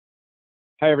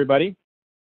Hi, everybody.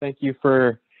 Thank you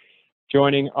for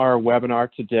joining our webinar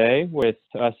today with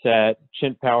us at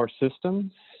Chint Power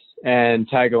Systems and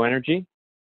Tigo Energy.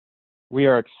 We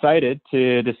are excited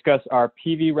to discuss our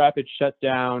PV rapid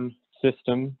shutdown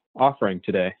system offering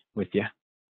today with you.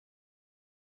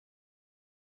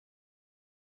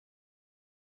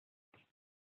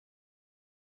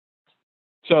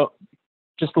 So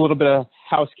just a little bit of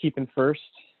housekeeping first.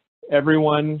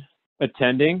 Everyone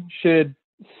attending should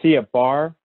see a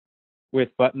bar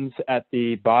with buttons at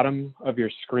the bottom of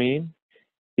your screen.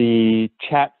 The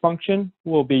chat function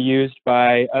will be used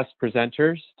by us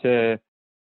presenters to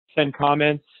send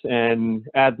comments and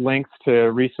add links to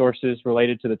resources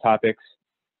related to the topics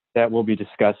that we'll be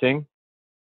discussing.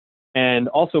 And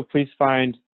also please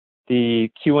find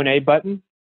the Q&A button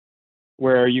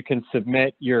where you can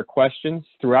submit your questions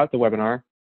throughout the webinar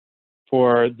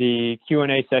for the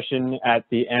Q&A session at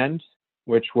the end,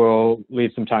 which we'll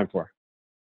leave some time for.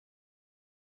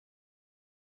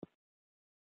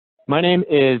 My name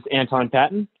is Anton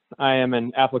Patton. I am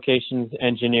an applications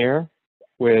engineer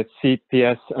with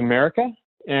CPS America,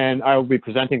 and I will be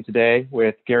presenting today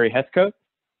with Gary Hescote,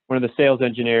 one of the sales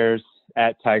engineers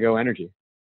at Tigo Energy.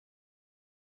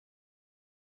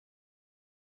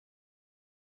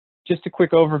 Just a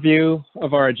quick overview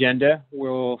of our agenda.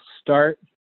 We'll start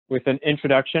with an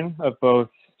introduction of both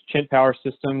Chint Power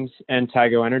Systems and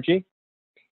Tigo Energy.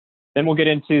 Then we'll get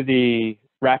into the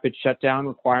rapid shutdown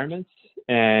requirements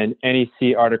and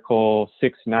NEC Article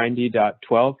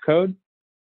 690.12 code.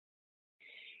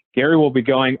 Gary will be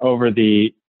going over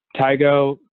the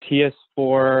Tigo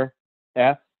TS4F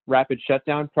rapid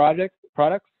shutdown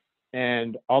products,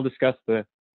 and I'll discuss the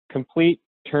complete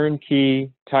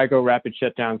turnkey Tigo rapid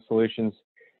shutdown solutions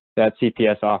that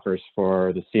CPS offers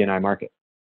for the C&I market.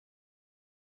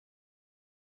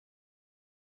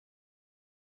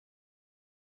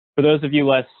 For those of you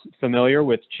less familiar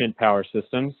with Chint Power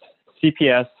Systems,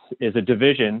 CPS is a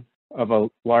division of a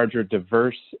larger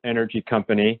diverse energy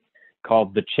company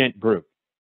called the Chint Group.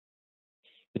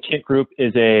 The Chint Group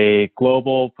is a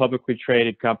global publicly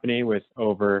traded company with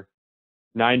over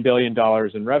 $9 billion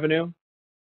in revenue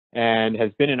and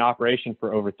has been in operation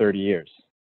for over 30 years.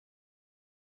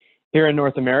 Here in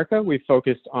North America, we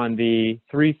focused on the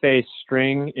three-phase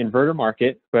string inverter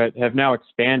market, but have now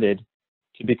expanded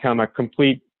to become a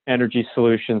complete energy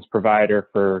solutions provider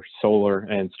for solar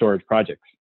and storage projects.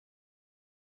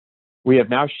 We have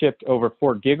now shipped over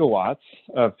 4 gigawatts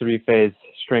of three-phase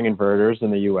string inverters in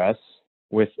the US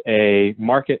with a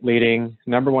market-leading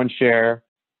 #1 share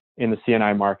in the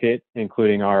C&I market,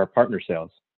 including our partner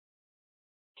sales.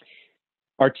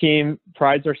 Our team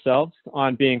prides ourselves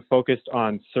on being focused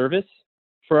on service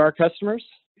for our customers,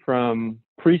 from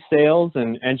pre-sales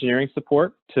and engineering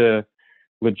support to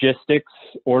logistics,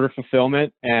 order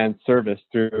fulfillment, and service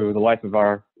through the life of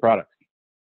our products.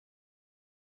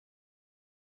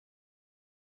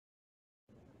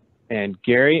 And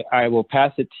Gary, I will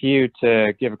pass it to you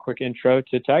to give a quick intro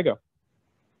to Tigo.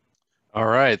 All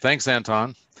right, thanks,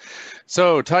 Anton.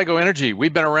 So Tigo Energy,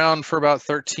 we've been around for about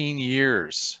 13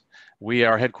 years. We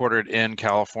are headquartered in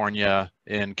California,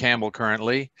 in Campbell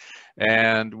currently,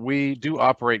 and we do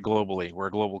operate globally. We're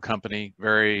a global company,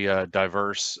 very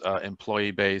diverse employee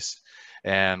base,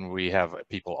 and we have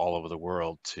people all over the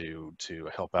world to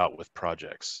help out with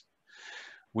projects.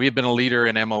 We have been a leader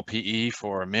in MLPE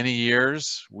for many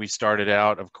years. We started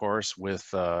out, of course, with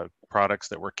products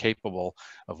that were capable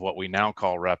of what we now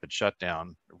call rapid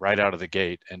shutdown right out of the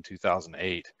gate in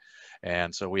 2008.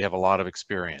 And so we have a lot of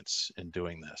experience in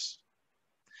doing this.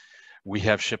 We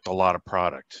have shipped a lot of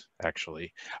product,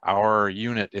 actually. Our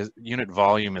unit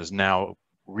volume is now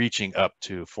reaching up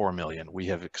to 4 million. We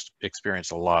have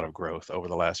experienced a lot of growth over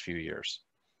the last few years.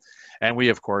 And we,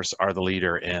 of course, are the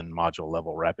leader in module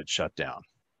level rapid shutdown.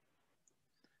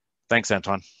 Thanks,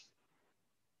 Anton.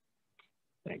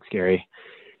 Thanks, Gary.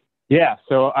 Yeah,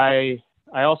 so I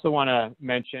also want to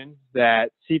mention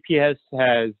that CPS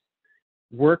has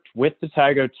worked with the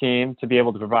Tigo team to be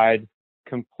able to provide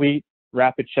complete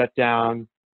rapid shutdown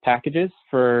packages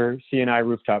for C&I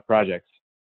rooftop projects.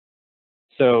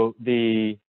 So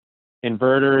the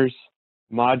inverters,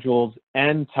 modules,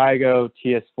 and Tigo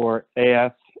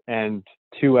TS4AF and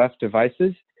 2F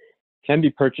devices can be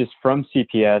purchased from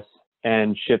CPS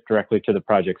and shipped directly to the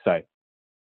project site.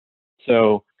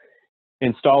 So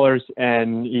installers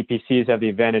and EPCs have the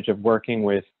advantage of working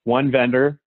with one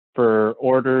vendor for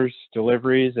orders,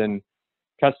 deliveries, and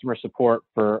customer support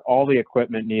for all the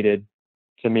equipment needed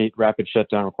to meet rapid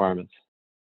shutdown requirements.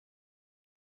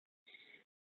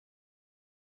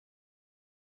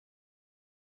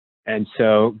 And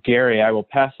so, Gary, I will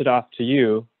pass it off to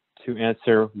you to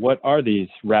answer what are these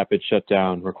rapid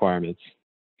shutdown requirements.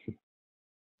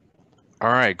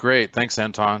 All right, great. Thanks,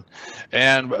 Anton.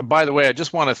 And by the way, I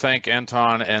just want to thank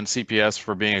Anton and CPS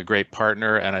for being a great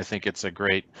partner. And I think it's a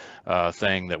great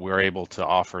thing that we're able to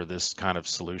offer this kind of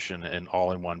solution in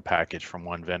all-in-one package from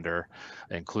one vendor,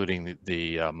 including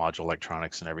the module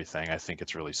electronics and everything. I think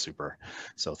it's really super.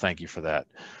 So thank you for that.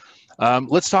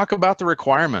 Let's talk about the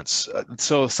requirements.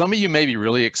 So some of you may be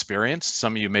really experienced,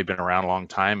 some of you may have been around a long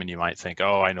time and you might think,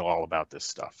 oh, I know all about this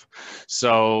stuff.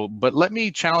 So, but let me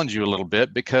challenge you a little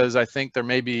bit because I think there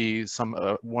may be some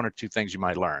one or two things you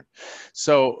might learn.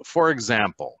 So for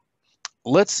example,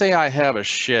 let's say I have a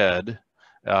shed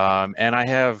and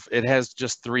it has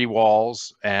just 3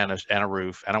 walls and a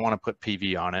roof, and I want to put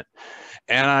PV on it.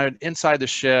 And inside the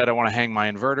shed, I want to hang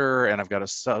my inverter, and I've got a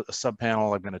sub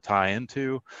panel I'm going to tie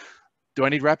into. Do I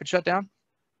need rapid shutdown?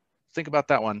 Think about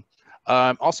that one.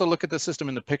 Also look at the system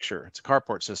in the picture. It's a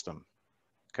carport system.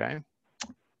 Okay.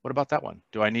 What about that one?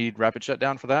 Do I need rapid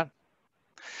shutdown for that?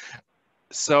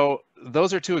 So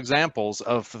those are 2 examples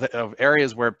of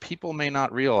areas where people may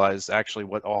not realize actually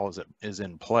what all is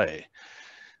in play.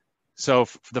 So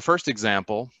the first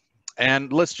example,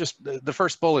 and let's just, the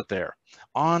first bullet there,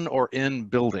 on or in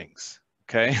buildings.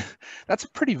 Okay, that's a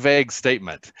pretty vague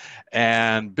statement.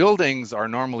 And buildings are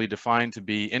normally defined to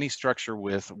be any structure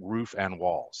with roof and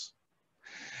walls.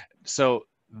 So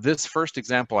this first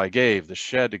example I gave, the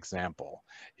shed example,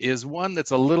 is one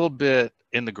that's a little bit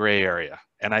in the gray area.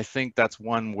 And I think that's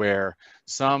one where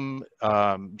some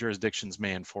jurisdictions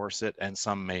may enforce it and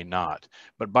some may not.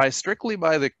 But strictly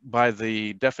by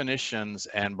the definitions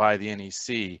and by the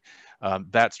NEC,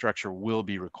 that structure will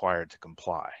be required to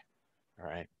comply. All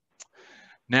right.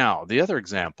 Now, the other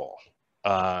example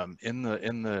in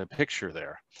the picture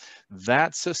there,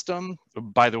 that system,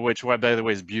 by the way,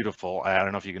 is beautiful. I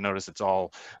don't know if you can notice, it's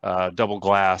all double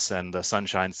glass and the sun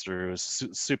shines through. It's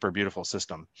super beautiful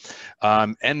system.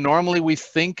 And normally we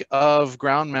think of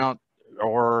ground mount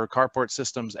or carport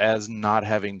systems as not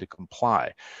having to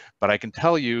comply. But I can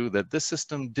tell you that this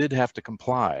system did have to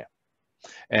comply.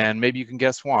 And maybe you can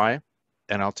guess why,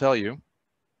 and I'll tell you.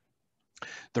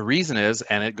 The reason is,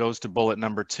 and it goes to bullet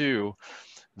number 2,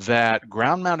 that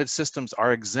ground mounted systems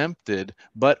are exempted,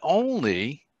 but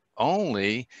only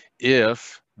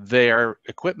if their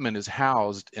equipment is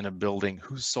housed in a building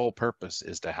whose sole purpose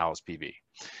is to house PV.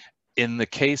 In the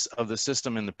case of the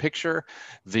system in the picture,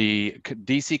 the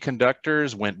DC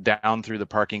conductors went down through the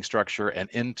parking structure and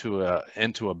into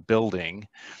a building.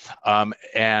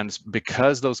 And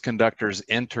because those conductors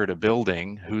entered a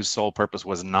building whose sole purpose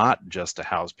was not just to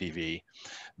house PV,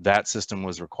 that system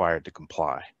was required to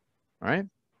comply. All right.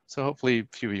 So hopefully a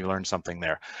few of you learned something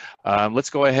there. Let's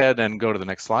go ahead and go to the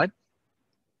next slide.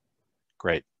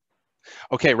 Great.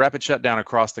 Okay, rapid shutdown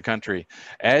across the country.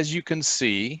 As you can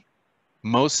see,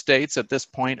 most states at this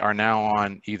point are now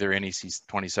on either NEC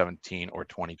 2017 or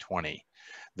 2020.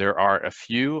 There are a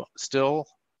few still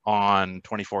on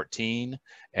 2014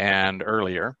 and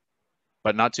earlier,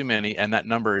 but not too many, and that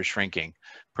number is shrinking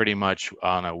pretty much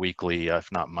on a weekly,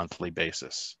 if not monthly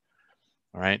basis.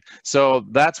 All right, so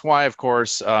that's why, of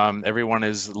course, everyone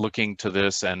is looking to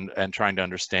this and trying to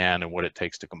understand and what it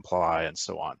takes to comply and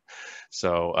so on.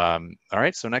 So, all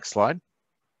right, so next slide.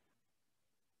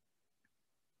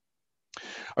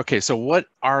 Okay, so what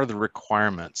are the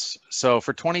requirements? So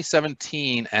for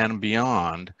 2017 and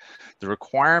beyond, the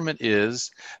requirement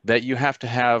is that you have to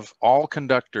have all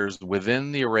conductors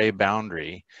within the array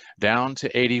boundary down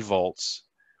to 80 volts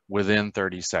within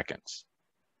 30 seconds.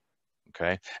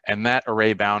 Okay, and that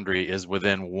array boundary is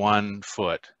within 1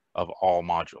 foot of all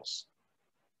modules.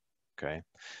 Okay,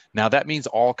 now that means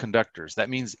all conductors. That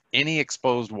means any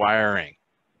exposed wiring,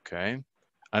 okay,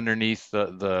 underneath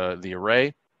the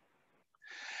array.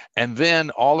 And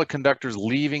then all the conductors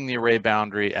leaving the array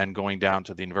boundary and going down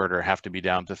to the inverter have to be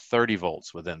down to 30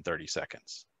 volts within 30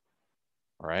 seconds.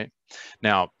 All right.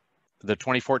 Now, the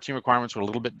 2014 requirements were a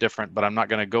little bit different, but I'm not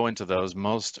going to go into those.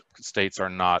 Most states are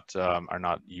not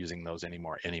using those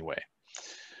anymore anyway.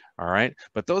 All right,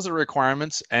 but those are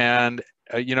requirements, and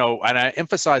you know, and I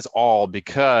emphasize all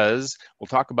because we'll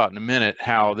talk about in a minute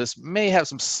how this may have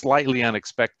some slightly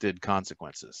unexpected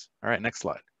consequences. All right, next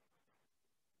slide.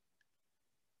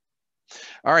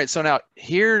 All right, so now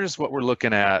here's what we're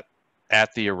looking at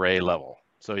the array level.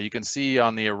 So you can see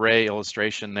on the array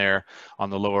illustration there on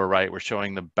the lower right, we're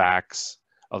showing the backs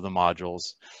of the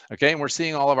modules. Okay, and we're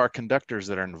seeing all of our conductors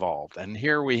that are involved. And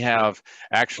here we have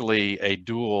actually a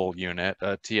dual unit,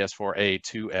 a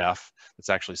TS4A2F, that's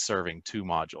actually serving 2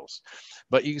 modules.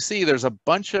 But you can see there's a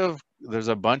bunch of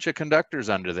conductors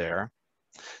under there.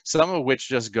 some of which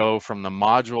just go from the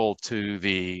module to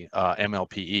the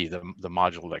MLPE, the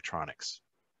module electronics.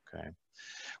 Okay.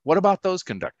 What about those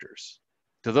conductors?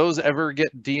 Do those ever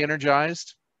get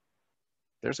de-energized?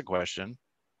 There's a question.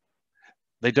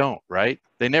 They don't, right?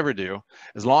 They never do.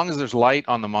 As long as there's light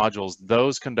on the modules,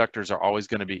 those conductors are always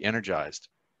going to be energized.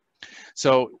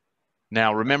 So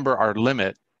now remember our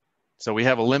limit. So we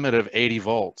have a limit of 80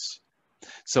 volts.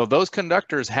 So those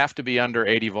conductors have to be under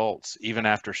 80 volts, even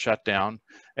after shutdown,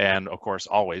 and of course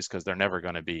always, because they're never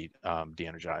going to be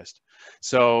de-energized.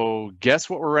 So guess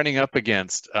what we're running up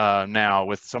against now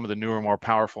with some of the newer, more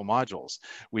powerful modules?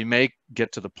 We may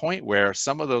get to the point where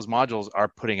some of those modules are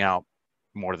putting out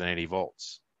more than 80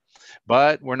 volts,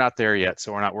 but we're not there yet,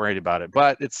 so we're not worried about it.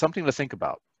 But it's something to think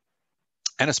about.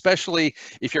 And especially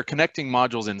if you're connecting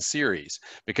modules in series,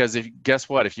 because guess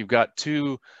what? If you've got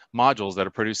two modules that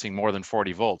are producing more than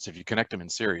 40 volts, if you connect them in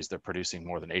series, they're producing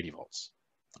more than 80 volts,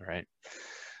 all right?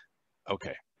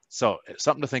 Okay, so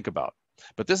something to think about.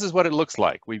 But this is what it looks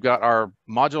like. We've got our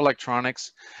module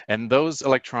electronics, and those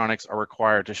electronics are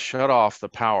required to shut off the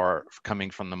power coming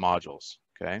from the modules,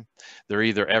 okay? They're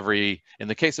either in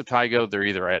the case of Tigo, they're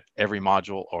either at every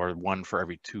module or one for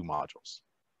every 2 modules,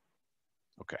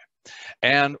 okay?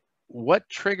 And what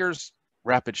triggers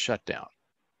rapid shutdown?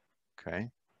 Okay.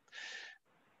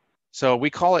 So we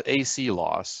call it AC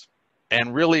loss.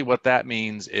 And really what that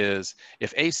means is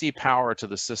if AC power to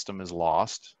the system is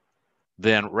lost,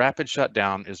 then rapid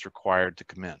shutdown is required to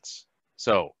commence.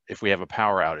 So if we have a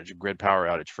power outage, a grid power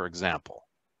outage, for example,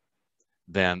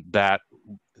 then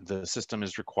the system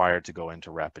is required to go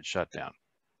into rapid shutdown.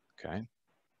 Okay.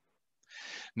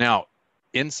 Now,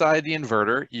 inside the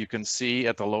inverter, you can see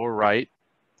at the lower right,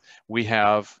 we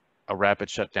have a rapid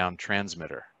shutdown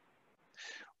transmitter.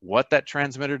 What that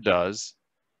transmitter does,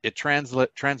 it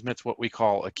transmits what we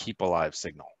call a keep alive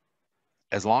signal.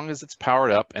 As long as it's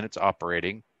powered up and it's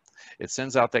operating, it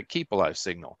sends out that keep alive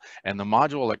signal. And the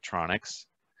module electronics,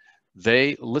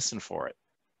 they listen for it.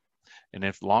 And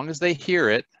as long as they hear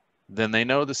it, then they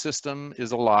know the system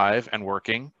is alive and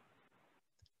working,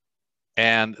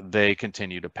 and they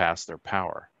continue to pass their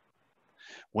power.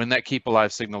 When that keep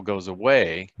alive signal goes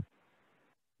away,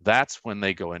 that's when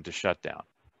they go into shutdown.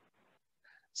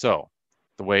 So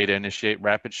the way to initiate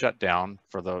rapid shutdown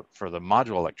for the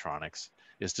module electronics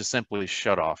is to simply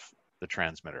shut off the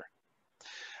transmitter.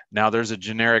 Now there's a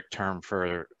generic term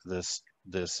for this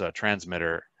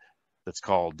transmitter that's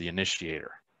called the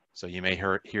initiator. So you may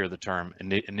hear the term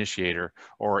initiator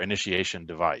or initiation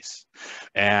device.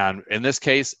 And in this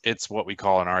case, it's what we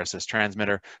call an RSS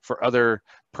transmitter. For other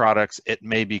products, it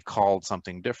may be called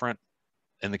something different.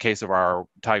 In the case of our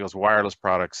Tigo's wireless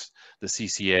products, the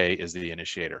CCA is the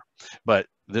initiator. But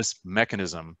this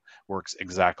mechanism works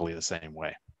exactly the same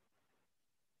way.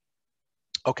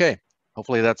 Okay,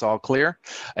 hopefully that's all clear.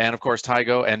 And of course,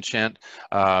 Tigo and Chint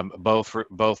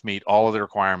both meet all of the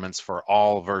requirements for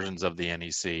all versions of the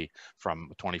NEC from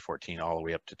 2014 all the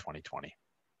way up to 2020.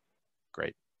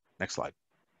 Great. Next slide.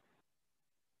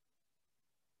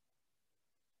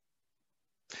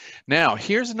 Now,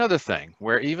 here's another thing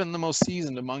where even the most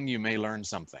seasoned among you may learn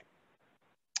something.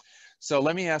 So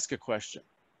let me ask a question.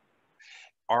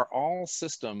 Are all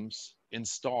systems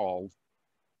installed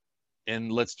in,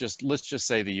 let's just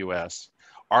say the US,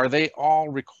 are they all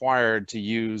required to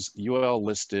use UL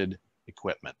listed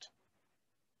equipment?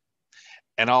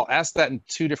 And I'll ask that in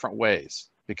 2 different ways,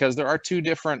 because there are 2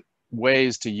 different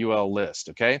ways to UL list,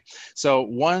 okay? So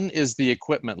one is the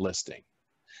equipment listing.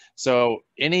 So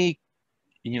any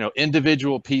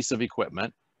individual piece of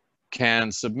equipment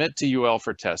can submit to UL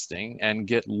for testing and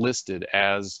get listed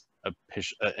as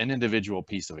an individual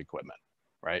piece of equipment,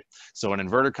 right? So an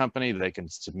inverter company, they can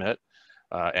submit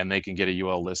and they can get a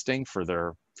UL listing for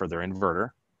their inverter.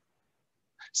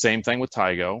 Same thing with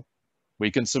Tigo.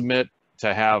 We can submit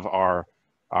to have our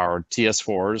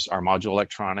TS4s, our module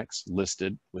electronics,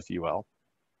 listed with UL.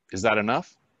 Is that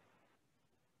enough?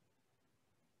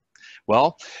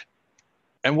 Well,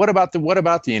 and what about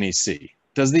the NEC?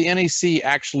 Does the NEC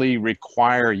actually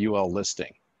require UL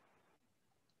listing?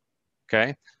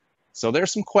 Okay, so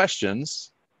there's some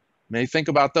questions. Maybe think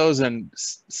about those and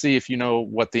see if you know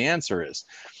what the answer is.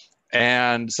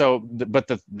 And so, but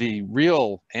the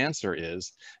real answer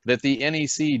is that the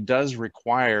NEC does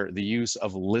require the use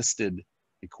of listed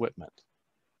equipment.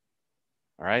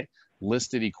 All right,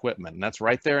 listed equipment, and that's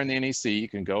right there in the NEC. You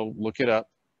can go look it up.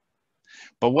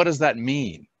 But what does that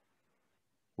mean?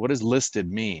 What does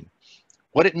listed mean?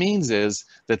 What it means is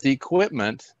that the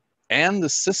equipment and the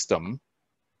system,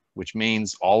 which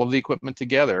means all of the equipment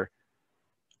together,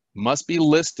 must be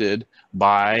listed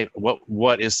by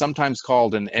what is sometimes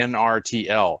called an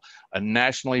NRTL, a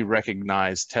nationally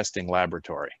recognized testing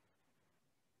laboratory.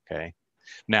 Okay.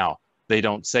 Now, they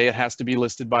don't say it has to be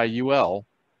listed by UL.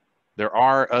 There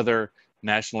are other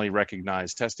nationally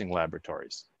recognized testing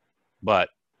laboratories, but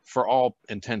for all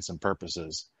intents and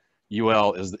purposes,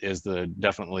 UL is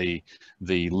definitely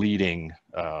the leading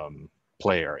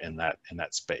player in that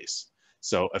space.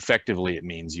 So effectively, it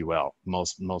means UL.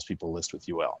 Most people list with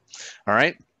UL. All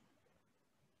right.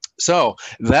 So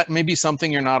that may be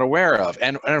something you're not aware of.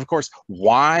 And of course,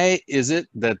 why is it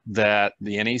that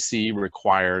the NEC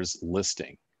requires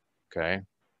listing? Okay.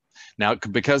 Now,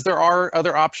 because there are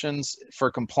other options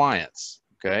for compliance.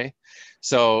 Okay.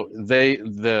 So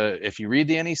if you read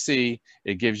the NEC,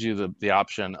 it gives you the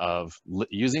option of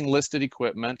using listed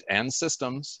equipment and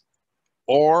systems,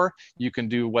 or you can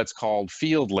do what's called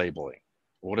field labeling.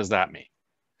 What does that mean?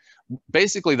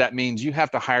 Basically, that means you have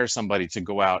to hire somebody to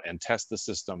go out and test the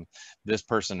system. This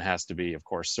person has to be, of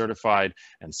course, certified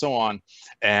and so on.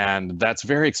 And that's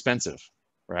very expensive,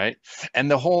 right?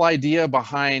 And the whole idea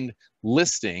behind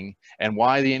listing and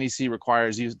why the NEC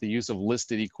requires the use of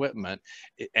listed equipment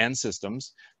and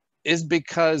systems is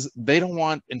because they don't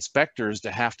want inspectors to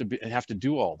have to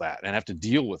do all that and have to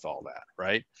deal with all that,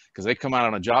 right? Because they come out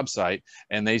on a job site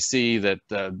and they see that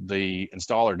the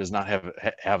installer does not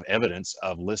have evidence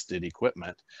of listed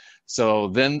equipment. So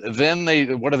then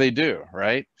what do,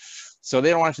 right? So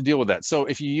they don't have to deal with that. So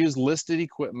if you use listed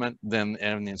equipment, then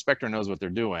and the inspector knows what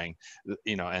they're doing,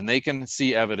 and they can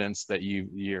see evidence that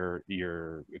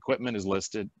your equipment is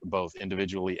listed both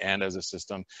individually and as a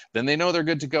system, then they know they're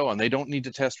good to go and they don't need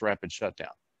to test rapid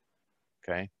shutdown.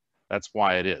 Okay, that's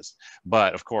why it is.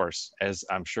 But of course, as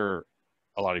I'm sure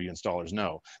a lot of you installers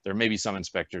know, there may be some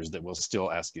inspectors that will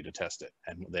still ask you to test it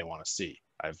and they want to see.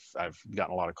 I've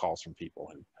gotten a lot of calls from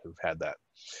people who've had that.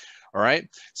 All right,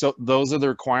 so those are the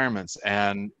requirements,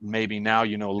 and maybe now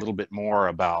you know a little bit more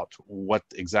about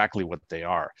exactly what they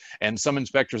are. And some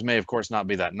inspectors may, of course, not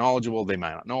be that knowledgeable. They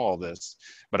might not know all this,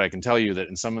 but I can tell you that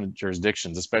in some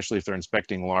jurisdictions, especially if they're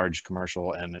inspecting large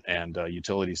commercial and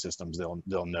utility systems,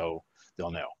 they'll know.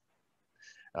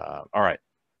 All right,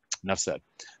 enough said.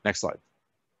 Next slide.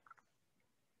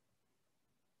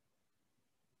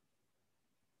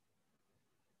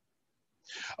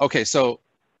 Okay, so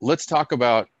let's talk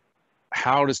about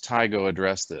how does Tigo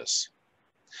address this?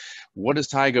 What does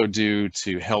Tigo do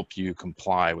to help you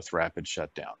comply with rapid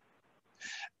shutdown?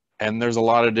 And there's a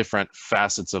lot of different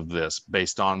facets of this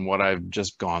based on what I've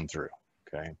just gone through,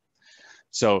 okay?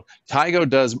 So Tigo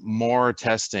does more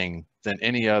testing than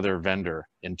any other vendor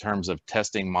in terms of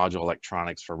testing module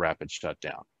electronics for rapid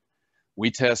shutdown.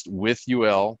 We test with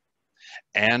UL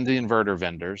and the inverter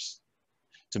vendors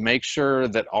to make sure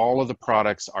that all of the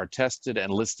products are tested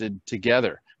and listed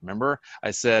together. Remember,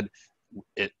 I said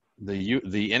the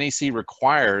NEC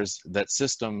requires that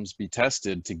systems be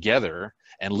tested together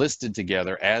and listed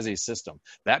together as a system.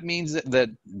 That means that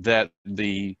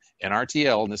the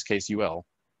NRTL, in this case UL,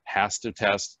 has to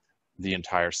test the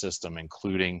entire system,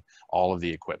 including all of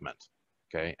the equipment.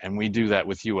 Okay, and we do that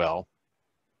with UL.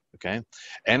 Okay,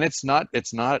 and it's not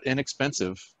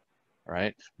inexpensive.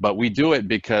 Right? But we do it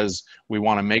because we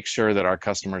want to make sure that our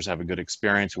customers have a good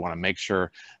experience. We want to make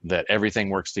sure that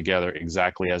everything works together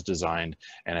exactly as designed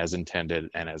and as intended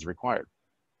and as required.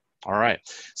 All right,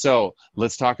 so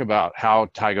let's talk about how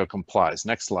Tigo complies.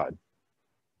 Next slide.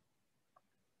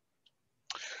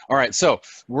 All right, so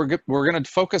we're going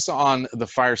to focus on the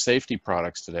fire safety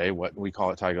products today, what we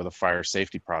call at Tigo the fire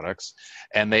safety products,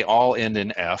 and they all end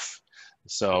in F.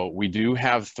 So we do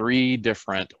have 3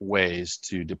 different ways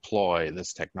to deploy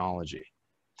this technology.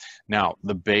 Now,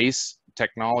 the base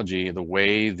technology, the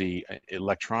way the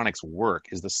electronics work,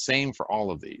 is the same for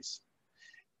all of these.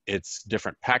 It's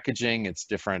different packaging, it's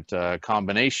different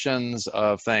combinations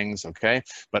of things, okay?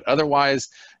 But otherwise,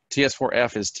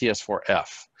 TS4F is TS4F,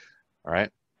 all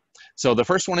right? So the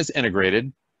first one is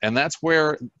integrated, and that's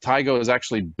where Tigo is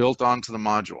actually built onto the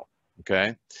module,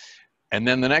 okay? And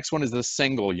then the next one is the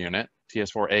single unit,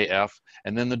 TS4AF,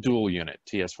 and then the dual unit,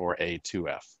 TS4A2F.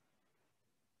 All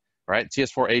right,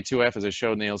 TS4A2F, as I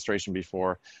showed in the illustration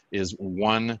before, is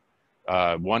one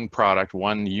product,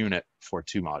 one unit for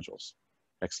 2 modules.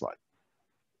 Next slide.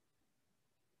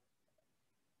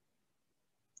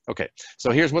 Okay,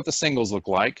 so here's what the singles look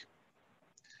like.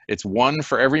 It's 1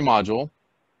 for every module.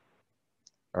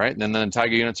 All right, and then the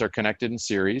Tigo units are connected in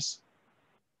series.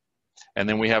 And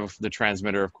then we have the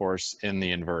transmitter, of course, in the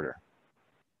inverter.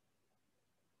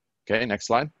 Okay, next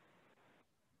slide.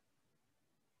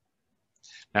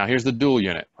 Now here's the dual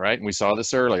unit, right? And we saw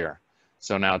this earlier.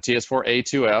 So now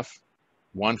TS4A2F,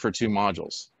 1 for 2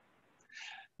 modules.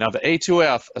 Now the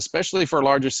A2F, especially for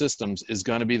larger systems, is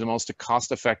going to be the most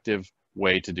cost-effective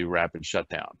way to do rapid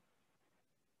shutdown,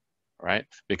 right?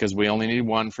 Because we only need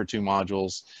one for 2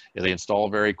 modules. They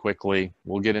install very quickly.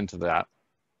 We'll get into that,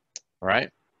 all right?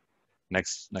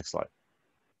 Next slide.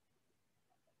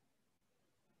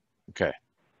 Okay.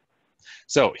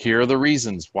 So here are the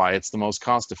reasons why it's the most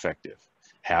cost-effective.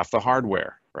 Half the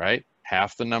hardware, right?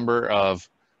 Half the number of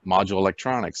module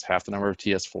electronics, half the number of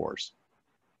TS4s.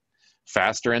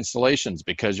 Faster installations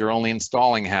because you're only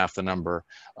installing half the number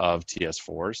of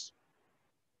TS4s.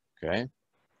 Okay.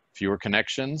 Fewer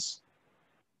connections.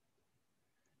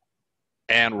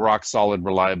 And rock solid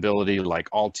reliability like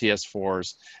all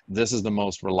TS4s. This is the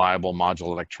most reliable module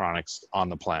electronics on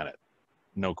the planet.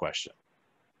 No question.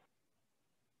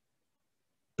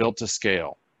 Built to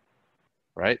scale,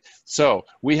 right? So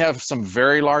we have some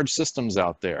very large systems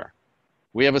out there.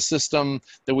 We have a system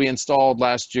that we installed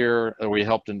last year, or we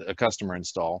helped a customer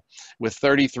install, with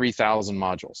 33,000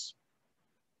 modules.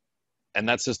 And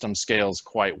that system scales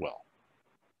quite well.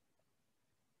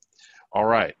 All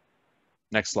right,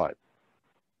 next slide.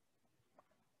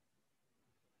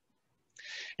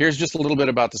 Here's just a little bit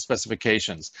about the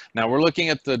specifications. Now we're looking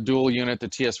at the dual unit, the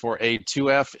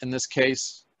TS4A2F in this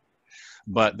case,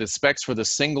 but the specs for the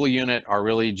single unit are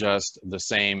really just the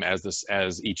same as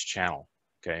each channel.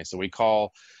 Okay, so we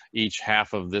call each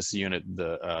half of this unit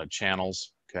the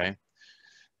channels, okay?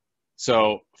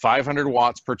 So 500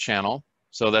 watts per channel,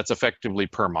 so that's effectively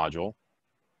per module.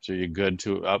 So you're good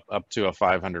to up to a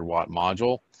 500 watt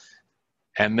module.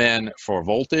 And then for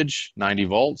voltage, 90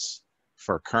 volts,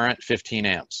 for current, 15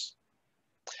 amps.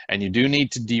 And you do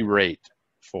need to derate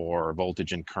for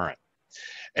voltage and current.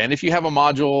 And if you have a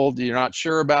module that you're not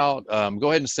sure about,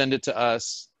 go ahead and send it to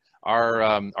us.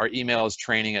 Our email is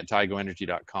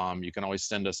training@tigoenergy.com. You can always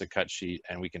send us a cut sheet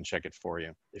and we can check it for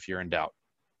you if you're in doubt.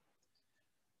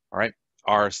 All right,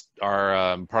 our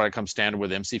product comes standard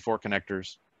with MC4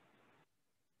 connectors.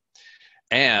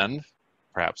 And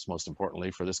perhaps most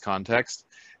importantly for this context,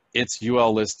 it's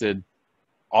UL listed.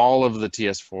 All of the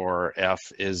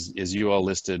TS4F is UL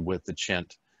listed with the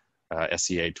Chint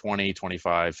SCA 20,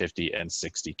 25, 50, and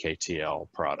 60 KTL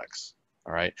products.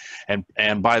 All right,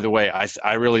 and by the way,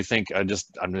 I really think I'm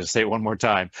going to say it one more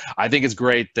time. I think it's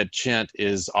great that Chint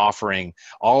is offering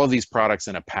all of these products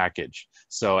in a package.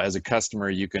 So as a customer,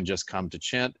 you can just come to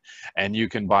Chint and you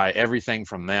can buy everything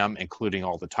from them, including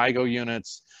all the Tigo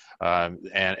units and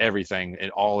everything,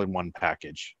 all in one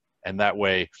package. And that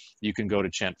way you can go to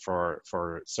Chint for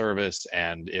service,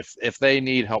 and if they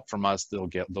need help from us, they'll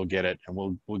get it, and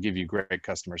we'll give you great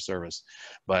customer service.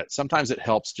 But sometimes it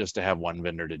helps just to have one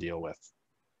vendor to deal with.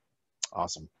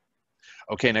 Awesome.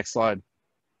 Okay, next slide.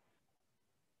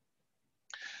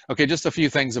 Okay, just a few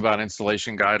things about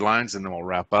installation guidelines and then we'll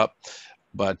wrap up.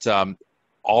 But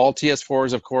all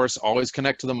TS4s, of course, always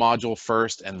connect to the module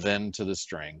first and then to the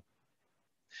string.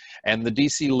 And the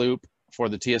DC loop for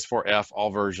the TS4F,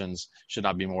 all versions, should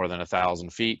not be more than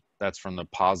 1,000 feet. That's from the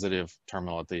positive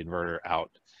terminal at the inverter out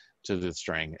to the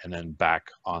string and then back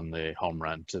on the home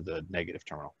run to the negative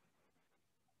terminal.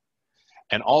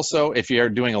 And also, if you're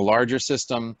doing a larger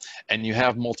system and you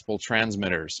have multiple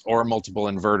transmitters or multiple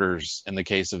inverters, in the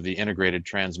case of the integrated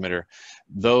transmitter,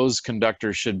 those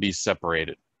conductors should be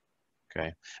separated.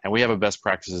 Okay, and we have a best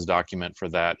practices document for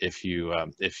that if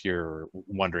you're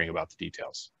wondering about the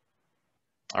details.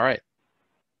 All right,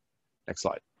 next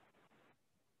slide.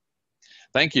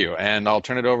 Thank you, and I'll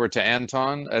turn it over to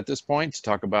Anton at this point to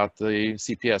talk about the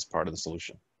CPS part of the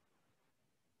solution.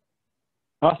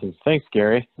 Awesome, thanks,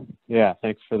 Gary. Yeah,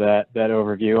 thanks for that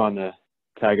overview on the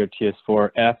Tigo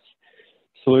TS4F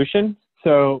solution.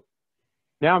 So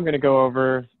now I'm going to go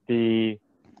over the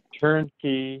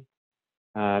turnkey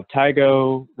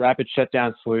Tigo rapid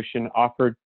shutdown solution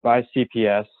offered by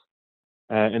CPS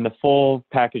in the full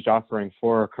package offering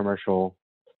for commercial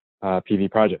PV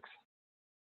projects.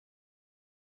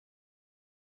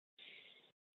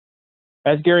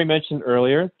 As Gary mentioned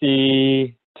earlier,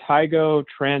 the Tigo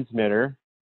transmitter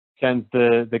sends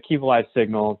the key live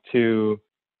signal to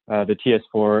the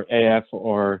TS4 AF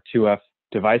or 2F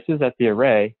devices at the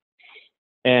array.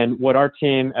 And what our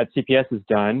team at CPS has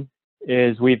done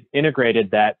is we've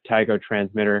integrated that Tigo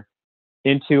transmitter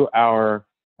into our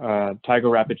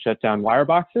Tigo rapid shutdown wire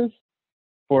boxes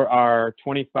for our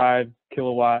 25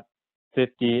 kilowatt,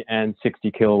 50, and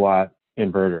 60 kilowatt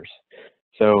inverters.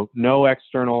 So no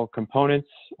external components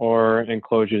or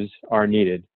enclosures are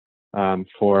needed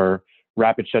for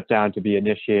rapid shutdown to be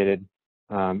initiated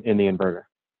in the inverter.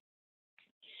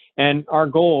 And our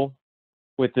goal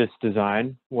with this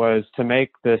design was to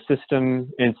make the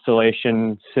system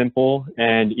installation simple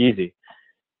and easy.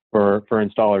 for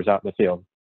installers out in the field.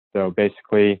 So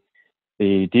basically,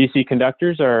 the DC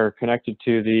conductors are connected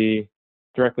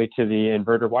directly to the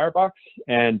inverter wire box,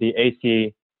 and the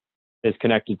AC is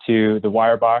connected to the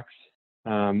wire box,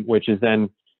 which is then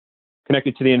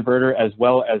connected to the inverter as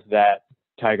well as that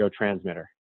Tigo transmitter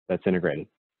that's integrated.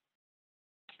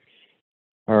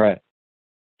 All right.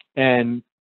 And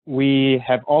we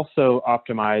have also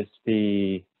optimized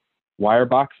the wire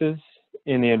boxes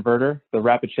in the inverter, the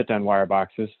rapid shutdown wire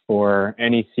boxes for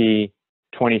NEC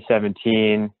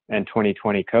 2017 and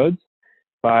 2020 codes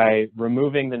by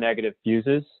removing the negative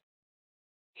fuses,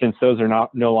 since those are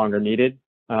no longer needed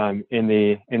in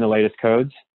the latest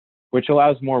codes, which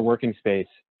allows more working space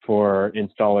for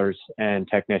installers and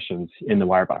technicians in the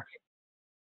wire box.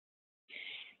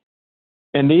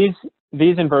 And these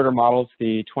inverter models,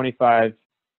 the 25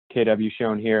 kW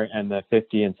shown here and the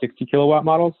 50 and 60 kilowatt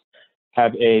models,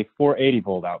 have a 480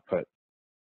 volt output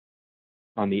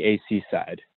on the AC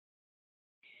side.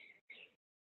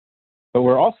 But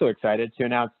we're also excited to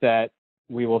announce that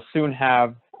we will soon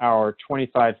have our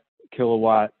 25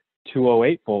 kilowatt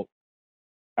 208 volt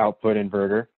output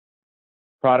inverter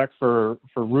product for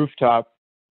rooftop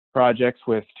projects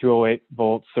with 208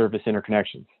 volt service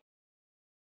interconnections.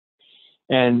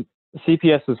 And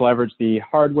CPS has leveraged the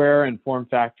hardware and form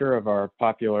factor of our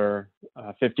popular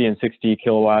 50 and 60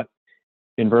 kilowatt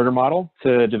inverter model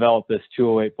to develop this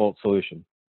 208 volt solution.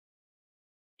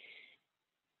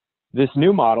 This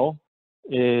new model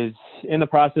is in the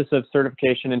process of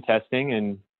certification and testing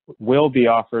and will be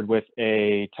offered with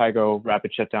a Tigo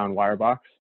rapid shutdown wire box,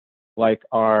 like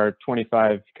our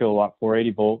 25 kilowatt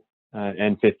 480 volt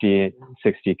and 50 and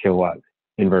 60 kilowatt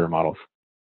inverter models.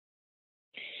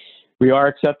 We are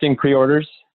accepting pre-orders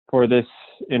for this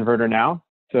inverter now.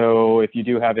 So if you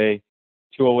do have a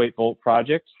 208 volt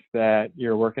project that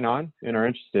you're working on and are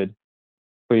interested,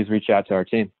 please reach out to our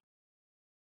team.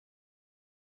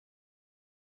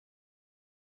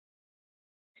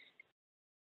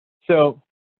 So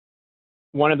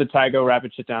one of the Tigo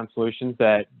rapid shutdown solutions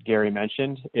that Gary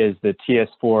mentioned is the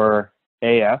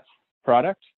TS4AF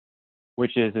product,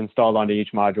 which is installed onto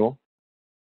each module.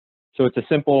 So it's a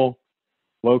simple,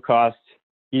 low-cost,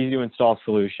 easy-to-install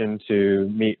solution to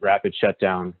meet rapid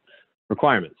shutdown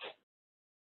requirements.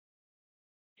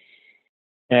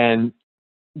 And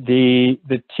the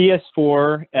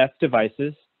TS4F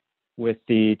devices with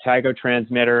the Tigo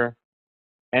transmitter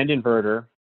and inverter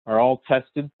are all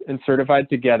tested and certified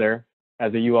together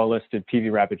as a UL-listed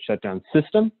PV rapid shutdown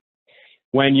system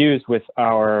when used with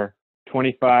our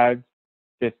 25,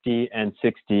 50, and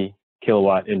 60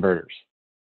 kilowatt inverters.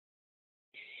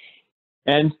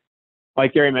 And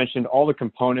like Gary mentioned, all the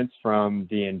components from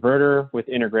the inverter with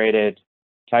integrated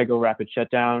Tigo rapid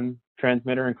shutdown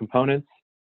transmitter and components,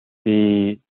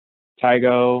 the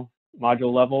Tigo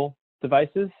module level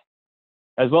devices,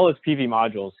 as well as PV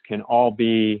modules, can all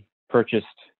be purchased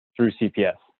through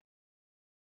CPS.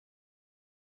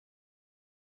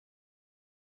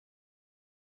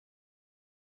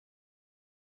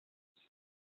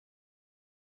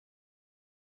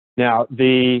 Now,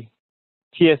 the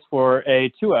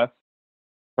TS4A2F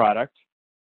product,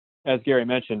 as Gary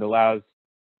mentioned, allows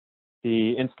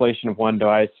the installation of one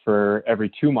device for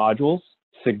every 2 modules,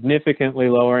 significantly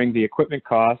lowering the equipment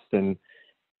cost and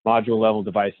module level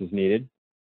devices needed.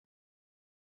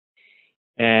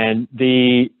 And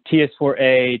the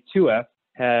TS4A2F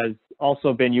has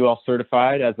also been UL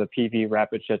certified as a PV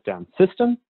rapid shutdown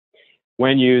system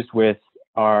when used with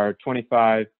our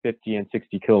 25, 50, and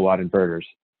 60 kilowatt inverters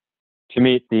to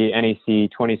meet the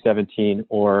NEC 2017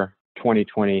 or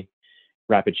 2020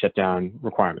 rapid shutdown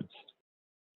requirements.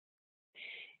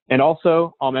 And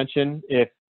also, I'll mention, if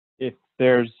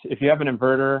you have an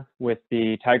inverter with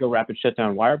the Tigo rapid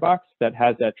shutdown wire box that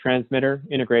has that transmitter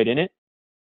integrated in it,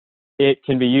 it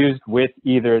can be used with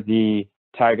either the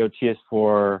Tigo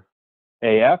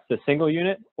TS4AF, the single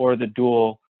unit, or the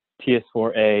dual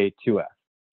TS4A2F.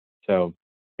 So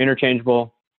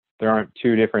interchangeable. There aren't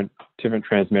 2 different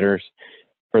transmitters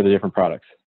for the different products.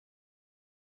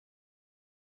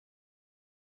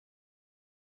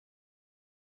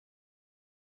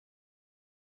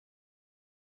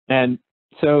 And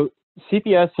so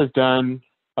CPS has done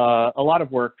a lot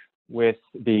of work with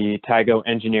the Tigo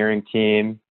engineering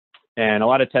team and a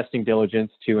lot of testing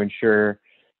diligence to ensure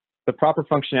the proper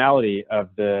functionality of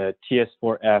the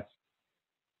TS4F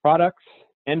products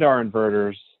and our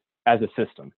inverters as a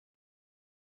system.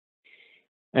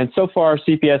 And so far,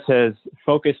 CPS has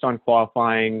focused on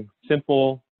qualifying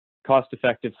simple,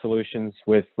 cost-effective solutions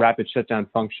with rapid shutdown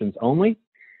functions only.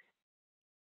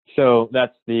 So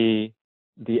that's the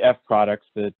F products,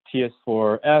 the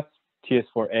TS4F,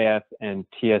 TS4AF, and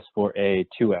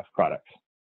TS4A2F products.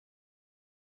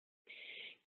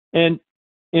 And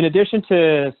in addition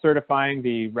to certifying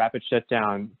the rapid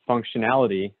shutdown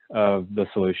functionality of the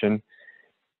solution,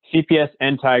 CPS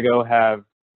and Tigo have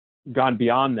gone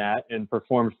beyond that and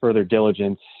performed further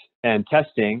diligence and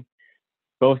testing,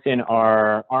 both in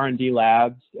our R&D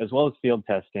labs as well as field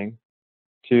testing,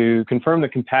 to confirm the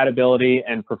compatibility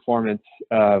and performance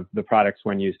of the products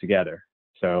when used together.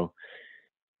 So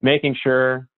making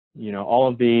sure, you know, all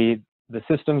of the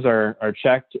systems are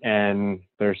checked and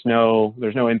there's no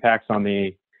impacts on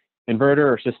the inverter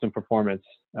or system performance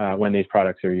when these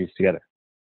products are used together.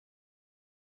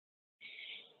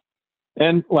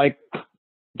 And like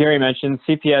Gary mentioned,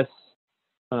 CPS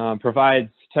provides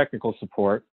technical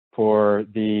support for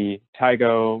the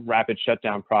Tigo rapid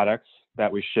shutdown products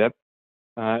that we ship,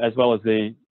 as well as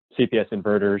the CPS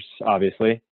inverters,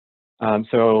 obviously.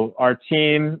 So our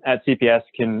team at CPS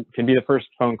can be the first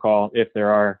phone call if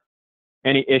there are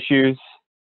any issues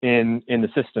in the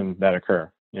system that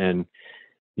occur. And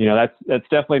you know, that's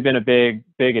definitely been a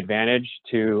big advantage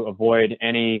to avoid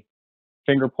any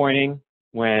finger pointing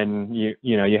when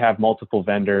you have multiple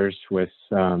vendors with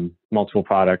multiple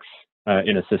products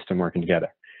in a system working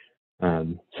together.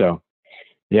 So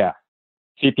yeah,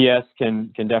 CPS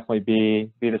can definitely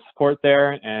be the support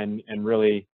there and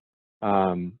really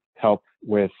help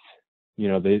with, you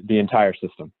know, the entire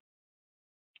system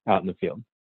out in the field.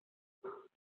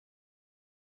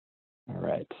 All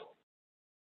right.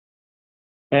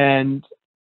 And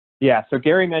yeah, so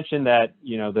Gary mentioned that,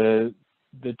 you know, the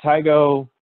Tigo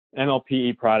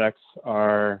MLPE products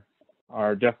are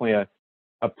definitely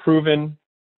a proven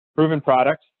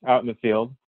product out in the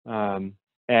field. And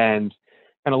kind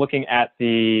of looking at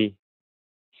the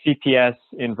CPS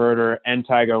inverter and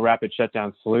Tigo rapid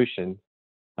shutdown solution,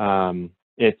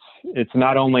 it's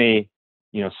not only,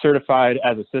 you know, certified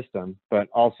as a system, but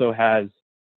also has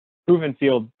proven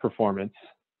field performance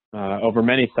over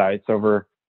many sites, over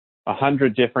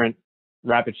 100 different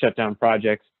rapid shutdown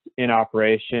projects in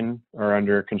operation or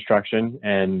under construction,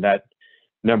 and that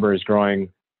number is growing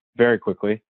very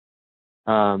quickly.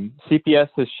 CPS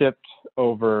has shipped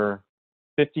over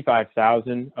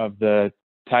 55,000 of the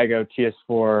Tigo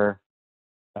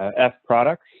TS4F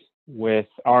products with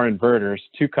our inverters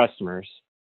to customers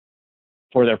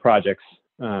for their projects,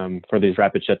 for these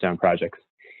rapid shutdown projects.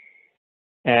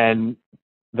 And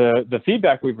the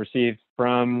feedback we've received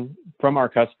from our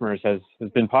customers has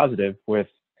been positive, with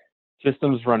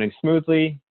systems running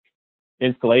smoothly,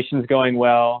 installations going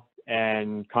well,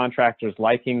 and contractors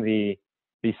liking the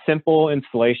simple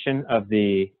installation of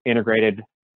the integrated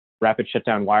rapid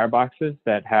shutdown wire boxes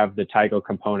that have the Tigo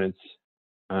components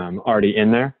already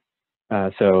in there.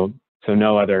 So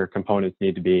no other components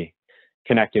need to be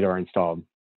connected or installed.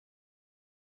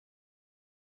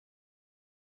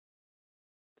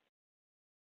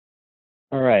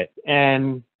 All right,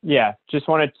 and yeah, just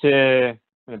wanted to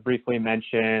briefly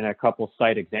mention a couple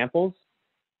site examples.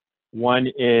 One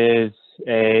is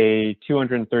a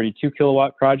 232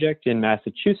 kilowatt project in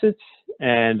Massachusetts,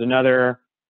 and another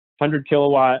 100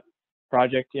 kilowatt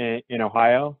project in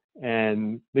Ohio.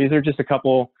 And these are just a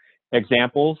couple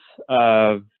examples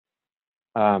of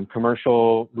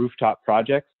commercial rooftop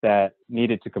projects that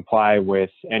needed to comply with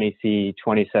NEC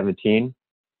 2017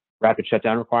 rapid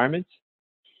shutdown requirements.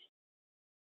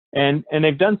 And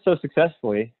they've done so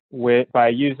successfully by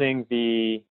using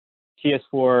the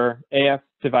TS4AF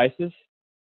devices,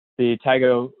 the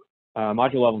Tigo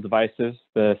module level devices,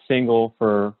 the single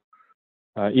for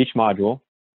each module,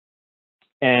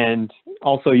 and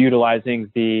also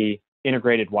utilizing the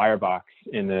integrated wire box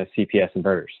in the CPS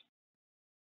inverters.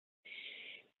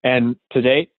 And to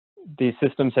date, these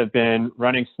systems have been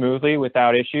running smoothly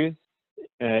without issues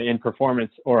in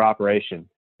performance or operation.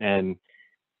 And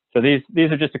so these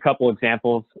are just a couple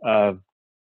examples of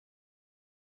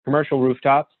commercial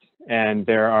rooftops, and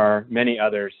there are many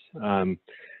others,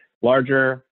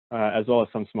 larger as well as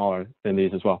some smaller than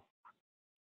these as well.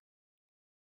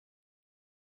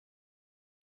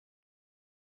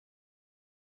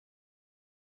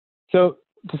 So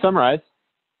to summarize,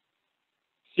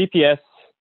 CPS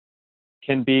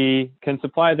can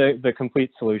supply the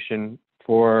complete solution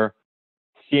for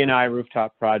C&I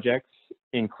rooftop projects,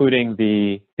 including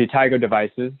the Tigo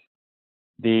devices,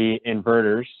 the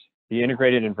inverters, the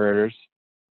integrated inverters,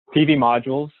 PV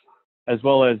modules, as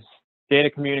well as data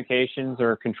communications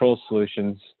or control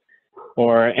solutions,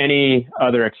 or any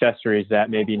other accessories that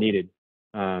may be needed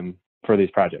for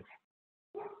these projects.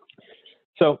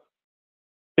 So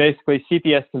basically,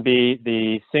 CPS can be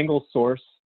the single source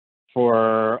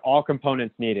for all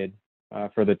components needed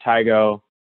for the Tigo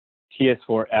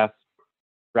TS4F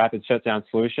rapid shutdown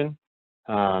solution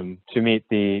to meet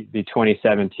the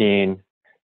 2017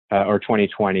 or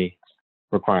 2020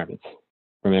 requirements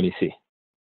from NEC.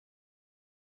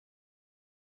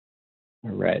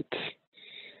 All right.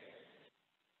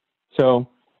 So,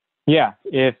 yeah,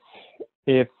 if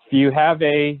you have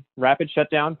a rapid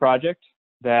shutdown project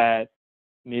that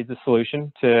needs a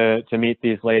solution to meet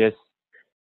these latest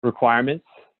requirements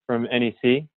from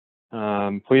NEC,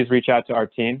 please reach out to our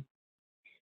team.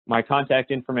 My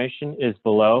contact information is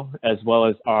below, as well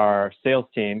as our sales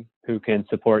team who can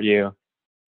support you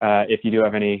if you do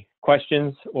have any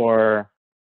questions or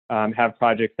have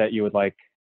projects that you would like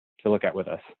to look at with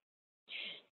us.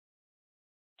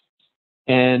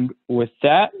 And with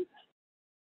that,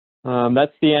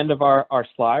 that's the end of our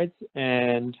slides,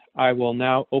 and I will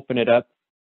now open it up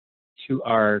to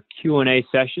our Q&A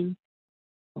session.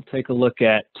 I'll take a look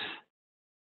at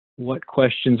what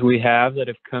questions we have that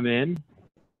have come in.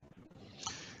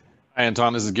 Hi,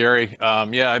 Anton, this is Gary.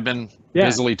 Yeah, I've been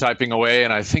busily typing away,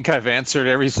 and I think I've answered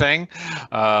everything.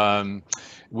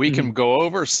 We can go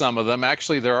over some of them.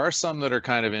 Actually, there are some that are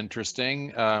kind of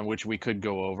interesting, which we could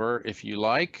go over if you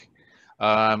like.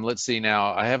 Let's see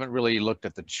now. I haven't really looked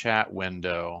at the chat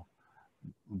window,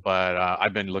 but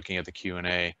I've been looking at the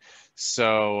Q&A.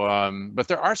 So, but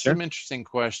there are some interesting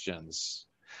questions.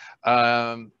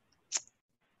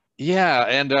 Yeah,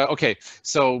 and okay,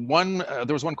 so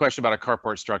there was one question about a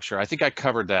carport structure. I think I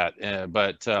covered that,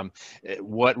 but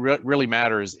what really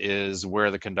matters is where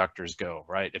the conductors go,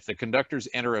 right? If the conductors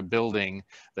enter a building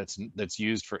that's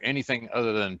used for anything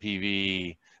other than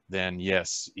PV, then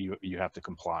yes, you have to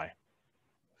comply.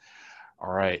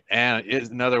 All right, and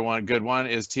another one, good one,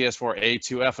 is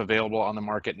TS4A2F available on the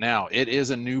market now? It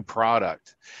is a new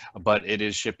product, but it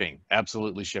is shipping,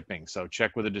 absolutely shipping. So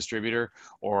check with a distributor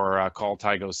or call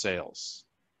Tigo Sales.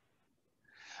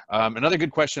 Another good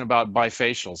question about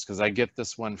bifacials, because I get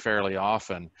this one fairly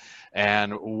often.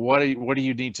 And what do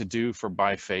you need to do for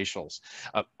bifacials?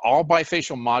 All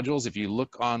bifacial modules, if you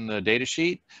look on the data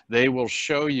sheet, they will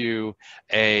show you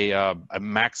a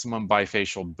maximum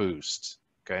bifacial boost.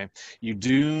 Okay, you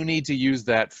do need to use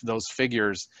those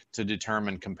figures to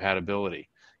determine compatibility.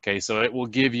 Okay, so it will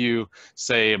give you,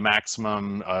 say, a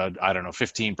maximum, I don't know,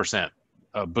 15%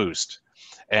 boost.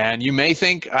 And you may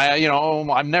think,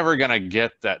 I'm never going to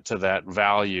get to that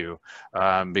value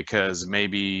because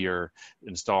maybe you're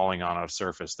installing on a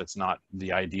surface that's not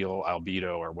the ideal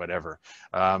albedo or whatever.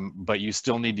 But you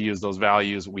still need to use those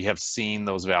values. We have seen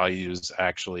those values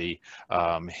actually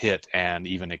hit and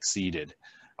even exceeded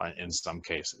in some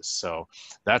cases. So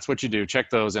that's what you do,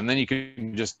 check those, and then you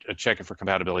can just check it for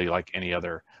compatibility like any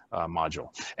other module.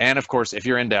 And of course, if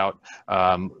you're in doubt,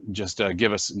 just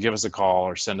give us a call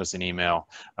or send us an email,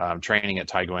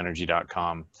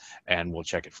 training@tigoenergy.com, and we'll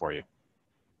check it for you.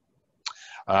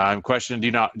 Question, do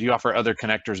you offer other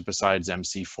connectors besides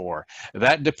MC4?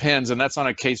 That depends, and that's on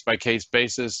a case-by-case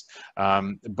basis.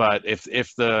 But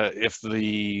if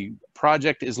the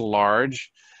project is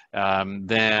large,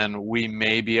 then we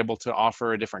may be able to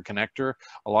offer a different connector.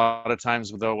 A lot of times,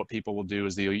 though, what people will do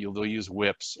is they'll use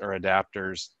whips or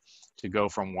adapters to go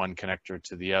from one connector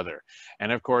to the other.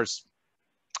 And of course,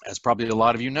 as probably a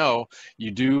lot of you know,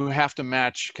 you do have to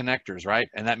match connectors, right?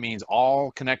 And that means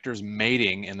all connectors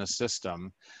mating in the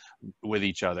system with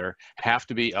each other have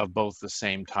to be of both the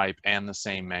same type and the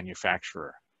same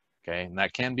manufacturer. Okay, and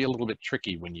that can be a little bit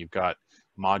tricky when you've got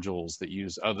modules that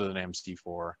use other than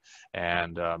MC4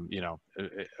 and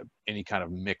any kind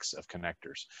of mix of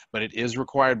connectors. But it is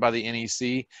required by the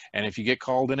NEC, and if you get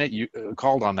called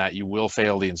on that, you will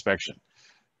fail the inspection.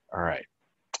 All right.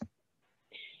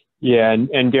 Yeah,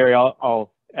 and Gary,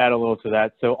 I'll add a little to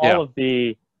that. So all of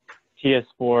the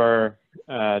TS4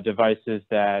 devices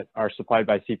that are supplied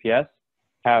by CPS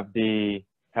have the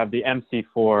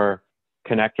MC4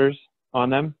 connectors on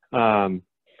them.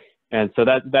 And so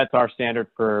that's our standard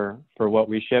for what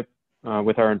we ship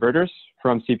with our inverters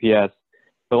from CPS.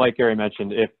 But like Gary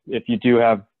mentioned, if you do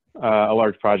have a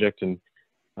large project and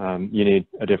you need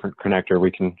a different connector,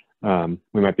 we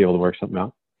might be able to work something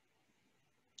out.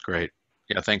 Great.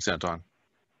 Yeah, thanks, Anton.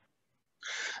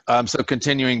 So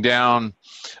continuing down,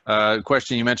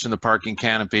 question, you mentioned the parking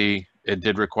canopy. It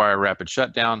did require rapid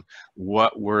shutdown.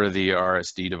 What were the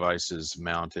RSD devices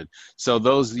mounted? So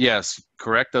those, yes,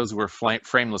 correct. Those were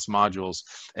frameless modules.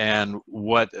 And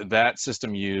what that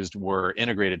system used were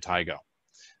integrated Tigo.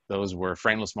 Those were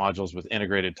frameless modules with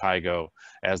integrated Tigo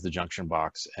as the junction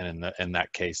box. And in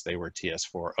that case, they were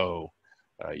TS4O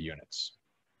units.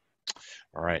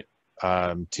 All right.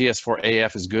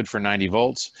 TS4AF is good for 90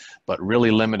 volts, but really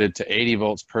limited to 80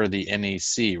 volts per the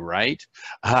NEC, right?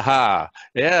 Haha,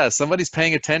 yeah, somebody's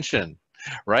paying attention.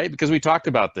 right? Because we talked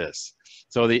about this.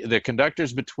 So the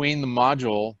conductors between the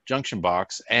module junction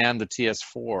box and the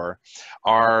TS4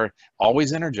 are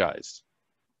always energized,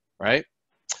 right?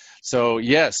 So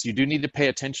yes, you do need to pay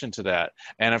attention to that.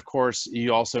 And of course,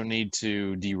 you also need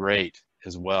to derate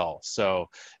as well. So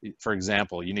for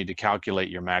example, you need to calculate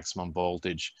your maximum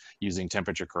voltage using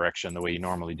temperature correction the way you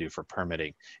normally do for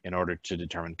permitting in order to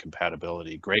determine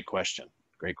compatibility. Great question.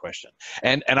 Great question.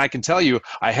 And I can tell you,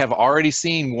 I have already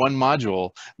seen one module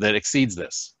that exceeds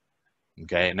this.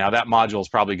 Okay, now that module is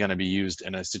probably going to be used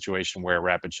in a situation where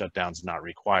rapid shutdown is not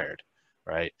required,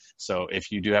 right? So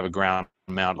if you do have a ground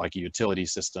mount, like a utility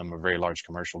system, a very large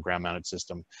commercial ground mounted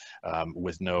system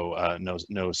with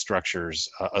no structures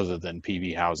other than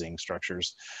PV housing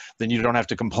structures, then you don't have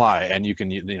to comply, and you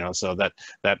can, so that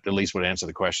at least would answer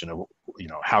the question of,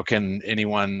 how can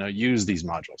anyone use these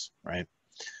modules, right?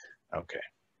 Okay.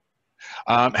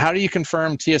 How do you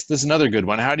confirm this is another good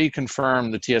one. How do you confirm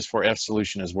the TS4F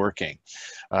solution is working?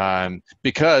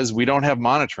 Because we don't have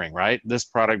monitoring, right? This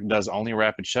product does only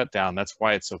rapid shutdown. That's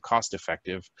why it's so cost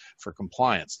effective for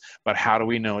compliance. But how do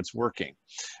we know it's working?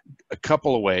 A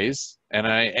couple of ways, and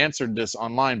I answered this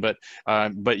online, but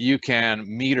you can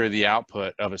meter the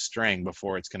output of a string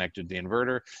before it's connected to the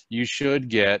inverter. You should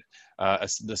get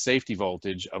the safety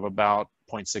voltage of about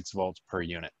 0.6 volts per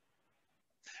unit.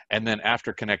 And then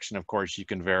after connection, of course, you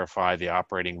can verify the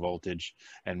operating voltage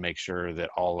and make sure that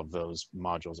all of those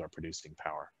modules are producing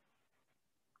power.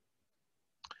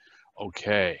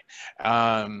 Okay.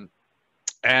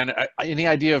 And any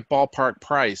idea of ballpark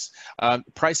price?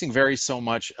 Pricing varies so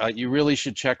much. You really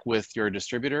should check with your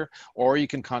distributor, or you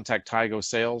can contact Tigo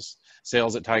sales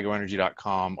at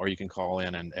tigoenergy.com, or you can call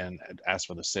in and ask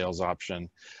for the sales option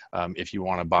if you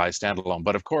want to buy standalone.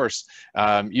 But of course,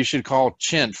 you should call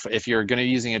Chint. If you're going to be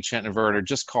using a Chint inverter,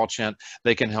 just call Chint.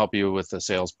 They can help you with the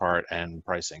sales part and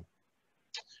pricing.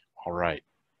 All right.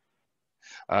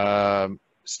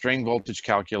 String voltage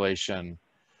calculation.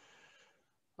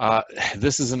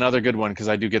 This is another good one because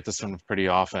I do get this one pretty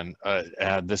often.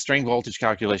 The string voltage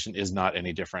calculation is not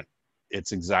any different.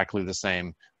 It's exactly the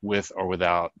same with or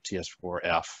without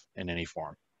TS4F in any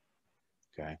form.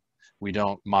 Okay, we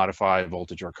don't modify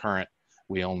voltage or current.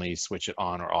 We only switch it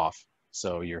on or off.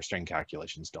 So your string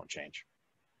calculations don't change.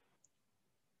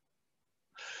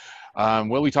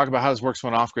 Will we talk about how this works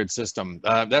with an off-grid system?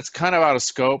 That's kind of out of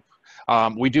scope.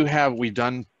 We've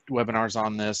done webinars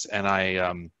on this, and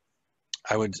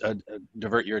I would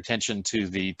divert your attention to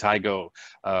the Tigo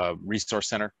Resource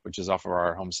Center, which is off of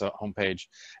our homepage,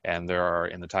 and there are,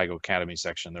 in the Tigo Academy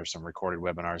section, there's some recorded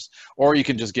webinars, or you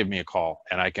can just give me a call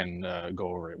and I can go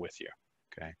over it with you,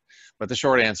 okay? But the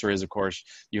short answer is, of course,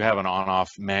 you have an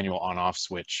on-off, manual on-off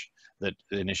switch that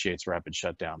initiates rapid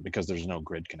shutdown because there's no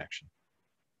grid connection.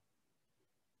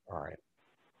 All right.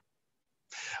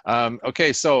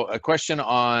 Okay, so a question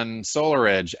on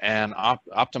SolarEdge and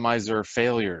optimizer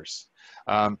failures.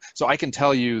 So I can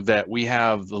tell you that we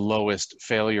have the lowest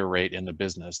failure rate in the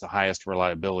business, the highest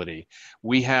reliability.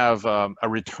 We have a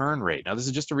return rate. Now this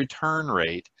is just a return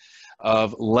rate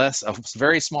of a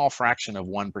very small fraction of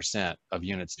 1% of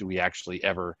units do we actually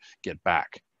ever get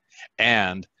back.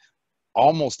 And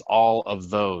almost all of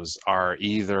those are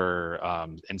either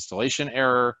installation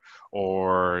error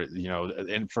or,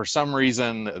 and for some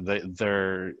reason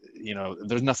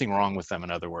there's nothing wrong with them.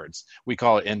 In other words, we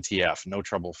call it NTF, no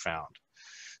trouble found.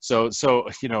 So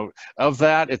of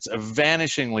that, it's a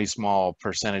vanishingly small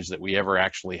percentage that we ever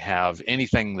actually have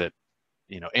anything that,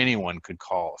 anyone could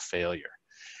call a failure.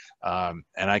 And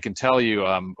I can tell you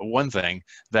one thing,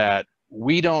 that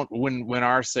we don't, when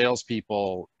our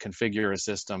salespeople configure a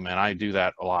system, and I do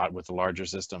that a lot with the larger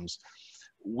systems,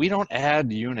 we don't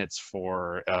add units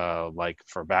for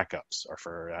for backups or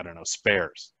for, I don't know,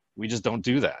 spares. We just don't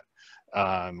do that.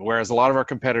 Whereas a lot of our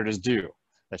competitors do.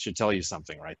 That should tell you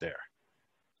something right there.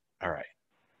 All right.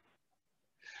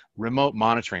 Remote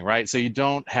monitoring, right? So you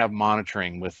don't have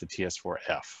monitoring with the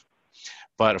TS4F.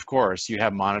 But of course, you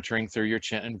have monitoring through your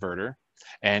Chint inverter,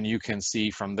 and you can see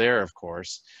from there, of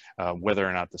course, whether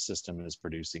or not the system is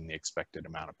producing the expected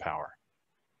amount of power.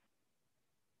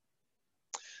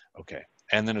 Okay,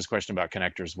 and then there's a question about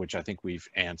connectors, which I think we've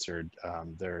answered.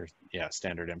 They're,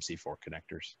 standard MC4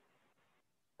 connectors.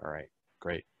 All right,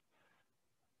 great.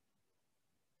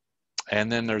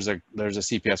 And then there's a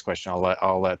CPS question.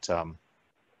 I'll let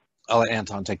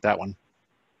Anton take that one.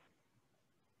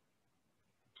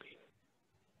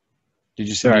 Did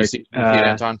you see it,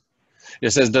 Anton? It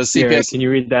says, does CPS... Yeah, can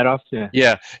you read that off? Yeah.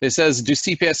 Yeah, it says, do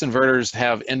CPS inverters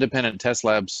have independent test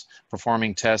labs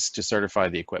performing tests to certify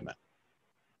the equipment?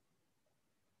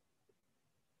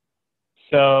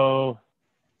 So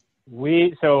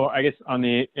So I guess on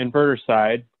the inverter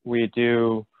side, we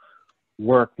do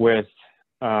work with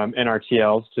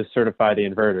NRTLs to certify the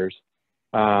inverters.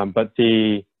 But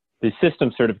the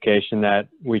system certification that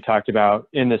we talked about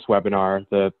in this webinar,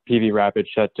 the PV Rapid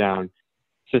Shutdown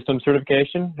system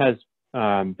certification, has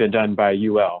been done by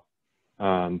UL.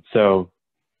 So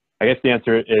I guess the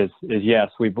answer is yes.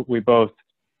 We both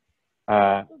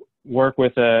work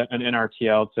with an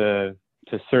NRTL to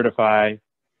certify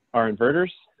our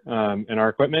inverters and our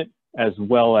equipment, as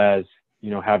well as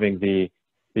having the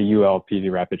UL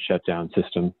PV Rapid Shutdown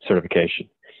system certification.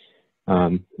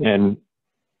 And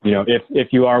if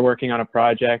you are working on a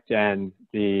project and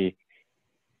the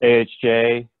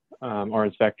AHJ our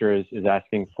inspector is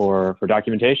asking for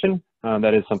documentation,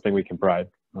 that is something we can provide,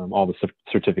 all the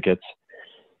certificates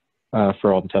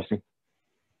for all the testing.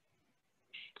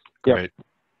 Great. Yep.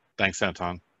 Thanks,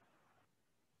 Anton.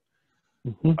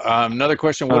 Another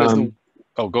question, what is the,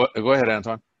 oh, go ahead,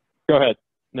 Anton. Go ahead.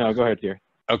 No, go ahead, dear.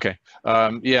 Okay.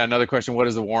 Yeah, another question, what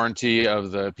is the warranty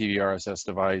of the PVRSS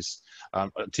device?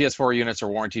 TS4 units are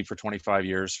warranted for 25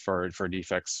 years for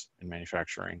defects in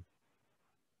manufacturing.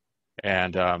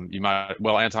 And you might,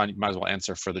 well, Anton, you might as well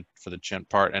answer for the chint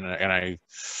part, and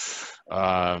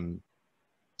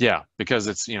yeah, because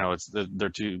it's they're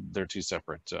two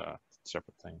separate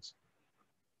things.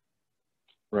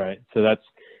 Right. So that's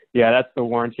the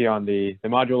warranty on the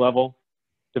module level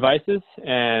devices,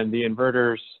 and the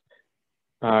inverters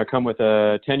come with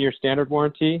a 10-year standard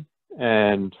warranty,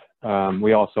 and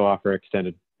we also offer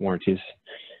extended warranties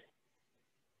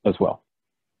as well.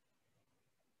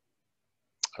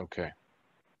 Okay.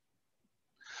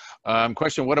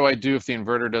 Question, what do I do if the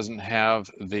inverter doesn't have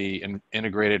the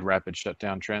integrated rapid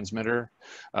shutdown transmitter?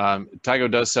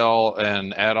 Tigo does sell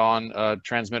an add-on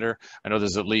transmitter. I know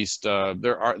there's at least,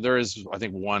 there is, I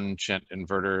think, one chint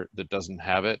inverter that doesn't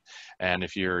have it. And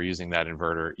if you're using that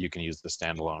inverter, you can use the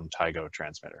standalone Tigo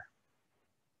transmitter.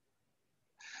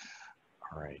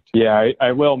 All right. Yeah,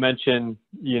 I will mention,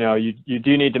 you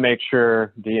do need to make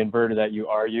sure the inverter that you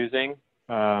are using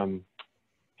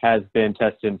has been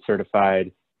tested and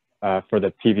certified for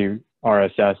the PV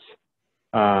RSS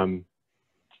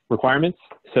requirements.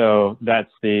 So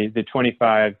that's the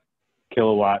 25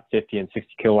 kilowatt, 50 and 60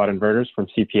 kilowatt inverters from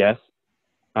CPS.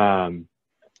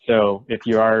 So if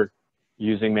you are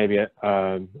using maybe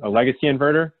a legacy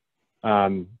inverter,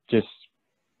 just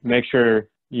make sure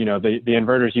the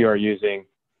inverters you are using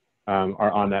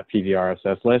are on that PV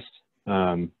RSS list.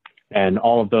 And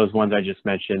all of those ones I just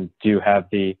mentioned do have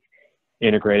the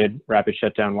integrated rapid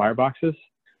shutdown wire boxes.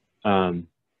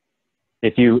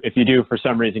 If you do for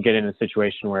some reason get in a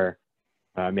situation where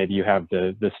maybe you have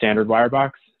the standard wire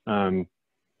box,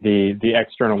 the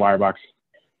external wire box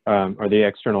or the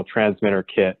external transmitter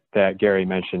kit that Gary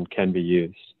mentioned can be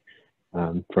used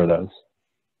for those.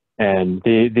 And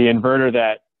the inverter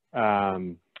that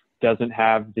doesn't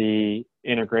have the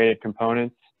integrated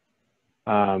components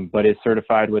but is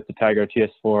certified with the Tigo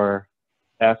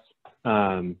TS4F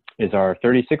is our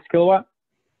 36 kilowatt.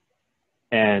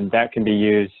 And that can be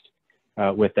used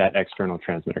with that external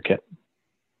transmitter kit.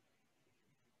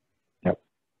 Yep.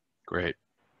 Great.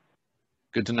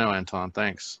 Good to know, Anton.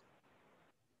 Thanks.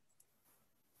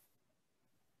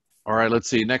 All right, let's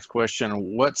see. Next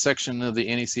question. What section of the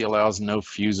NEC allows no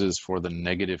fuses for the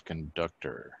negative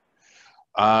conductor?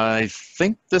 I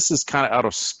think this is kind of out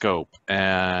of scope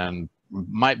and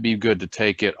might be good to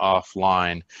take it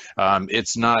offline.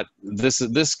 It's not,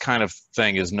 this kind of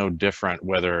thing is no different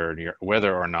whether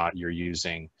or not you're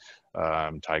using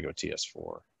Tigo TS4.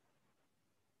 All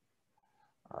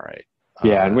right.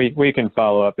 Yeah, and we can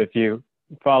follow up. If you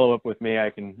follow up with me, I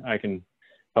can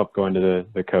help go into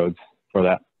the codes for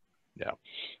that. Yeah.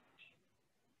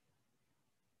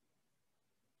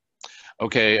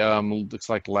 Okay, looks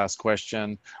like the last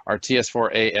question. Are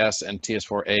TS4AS and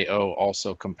TS4AO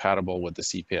also compatible with the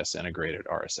CPS integrated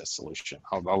RSS solution?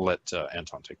 I'll let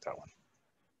Anton take that one.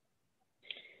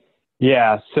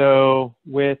 Yeah, so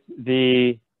with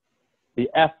the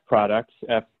F products,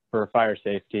 F for fire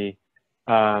safety,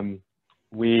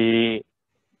 we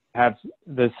have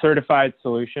the certified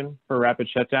solution for rapid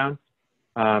shutdown,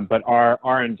 but our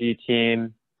R&D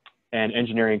team and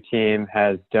engineering team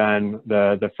has done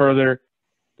the further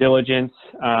diligence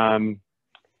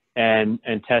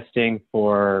and testing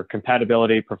for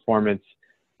compatibility performance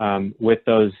with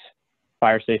those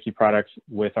fire safety products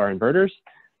with our inverters,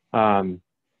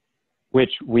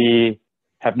 which we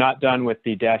have not done with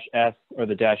the -S or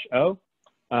the -O.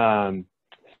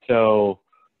 So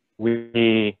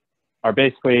we are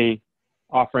basically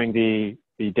offering the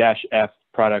 -F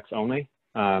products only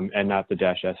and not the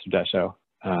 -S or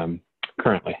 -O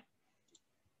currently.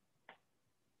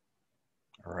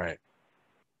 All right.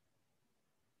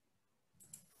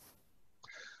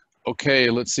 Okay,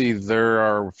 let's see. There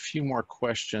are a few more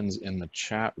questions in the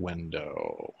chat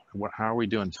window. How are we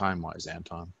doing time-wise,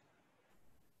 Anton?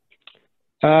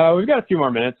 We've got a few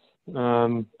more minutes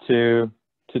to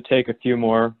take a few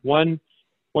more. One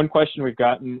question we've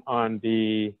gotten on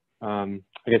the, I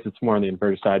guess it's more on the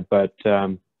inverter side, but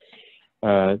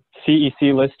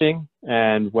CEC listing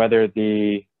and whether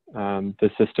the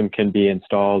system can be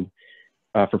installed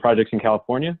for projects in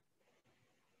California.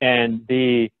 And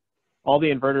all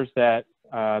the inverters that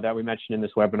we mentioned in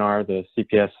this webinar, the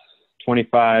CPS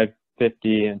 25,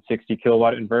 50, and 60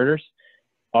 kilowatt inverters,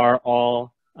 are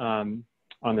all on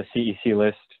the CEC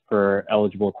list for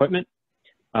eligible equipment,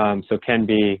 so can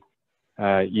be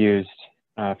used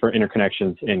for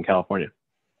interconnections in California.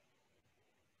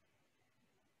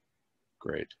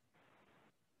 Great.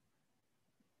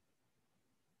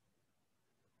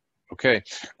 Okay.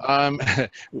 A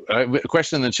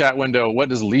question in the chat window, what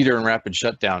does leader in rapid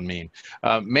shutdown mean?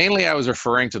 Mainly I was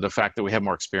referring to the fact that we have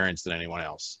more experience than anyone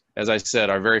else. As I said,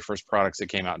 our very first products that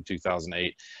came out in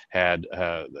 2008 had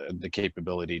the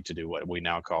capability to do what we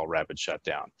now call rapid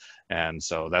shutdown. And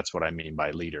so that's what I mean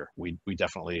by leader. We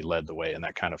definitely led the way in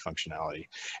that kind of functionality.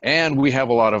 And we have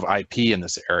a lot of IP in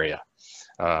this area.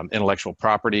 Intellectual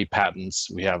property, patents,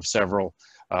 we have several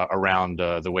around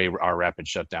the way our rapid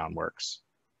shutdown works.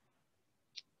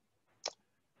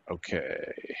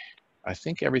 Okay, I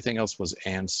think everything else was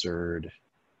answered.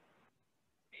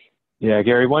 Yeah,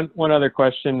 Gary, one other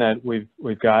question that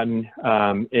we've gotten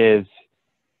is,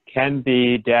 can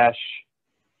the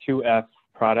 -2F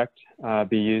product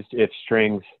be used if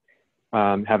strings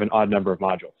have an odd number of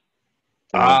modules?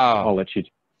 I'll let you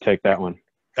take that one.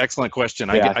 Excellent question.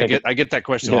 Yeah, I get that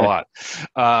question a lot.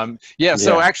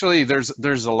 So actually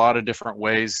there's a lot of different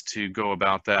ways to go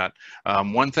about that.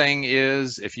 One thing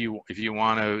is, if you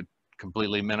want to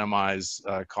completely minimize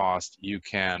cost, you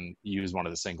can use one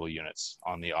of the single units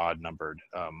on the odd numbered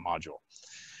module.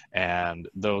 And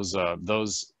those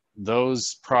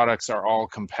products are all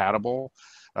compatible,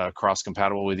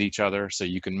 cross-compatible with each other, so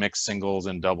you can mix singles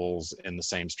and doubles in the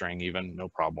same string even, no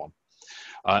problem.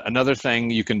 Another thing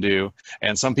you can do,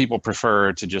 and some people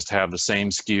prefer to just have the same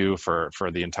SKU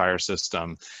for the entire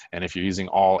system, and if you're using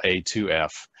all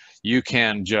A2F, you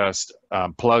can just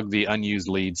plug the unused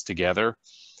leads together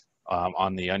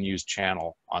on the unused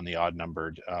channel on the odd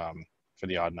numbered, for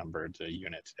the odd numbered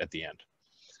unit at the end.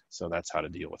 So that's how to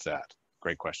deal with that.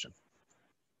 Great question.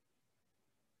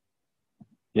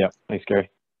 Yeah, thanks, Gary.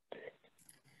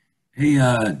 Hey,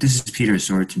 this is Peter.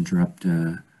 Sorry to interrupt.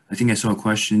 I think I saw a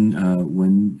question.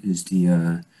 When is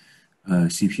the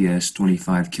CPS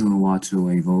 25 kilowatts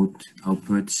 08 volt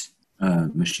output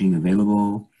machine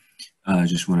available? I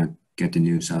just want to get the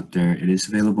news out there. It is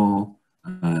available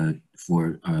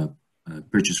for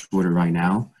purchase order right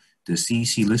now. The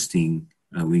CEC listing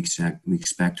we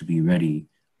expect to be ready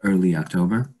early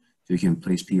October. So you can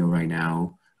place PO right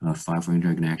now, file for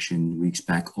interconnection. We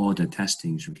expect all the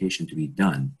testing certification to be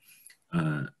done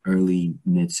early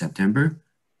mid-September,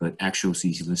 but actual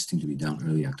CEC listing to be done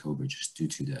early October, just due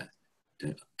to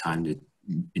the time that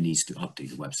it needs to update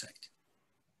the website.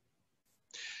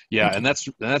 Yeah, and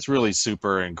that's really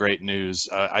super and great news.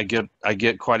 I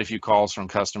get quite a few calls from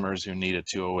customers who need a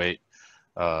 208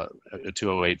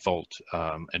 volt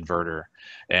inverter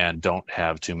and don't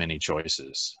have too many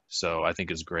choices. So I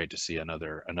think it's great to see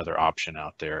another option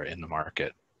out there in the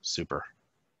market. Super.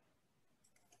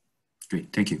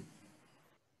 Great, thank you.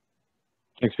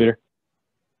 Thanks, Peter.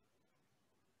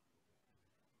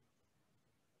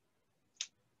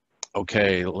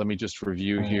 Okay, let me just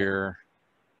review here.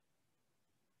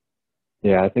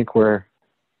 Yeah, I think we're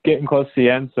getting close to the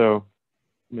end, so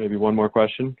maybe one more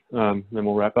question, then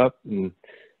we'll wrap up. And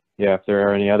yeah, if there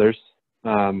are any others,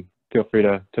 feel free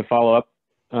to follow up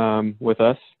with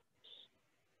us.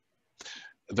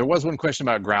 There was one question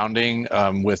about grounding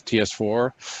with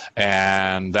TS4,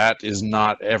 and that is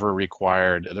not ever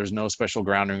required. There's no special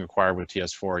grounding required with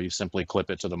TS4. You simply clip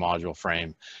it to the module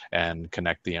frame and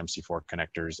connect the MC4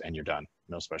 connectors, and you're done.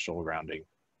 No special grounding.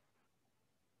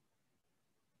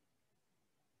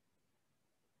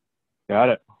 Got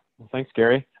it. Well, thanks,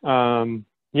 Gary.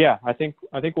 Yeah, I think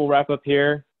we'll wrap up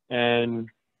here. And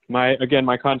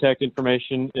my contact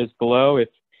information is below. If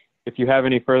you have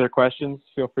any further questions,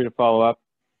 feel free to follow up.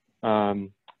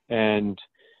 And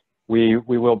we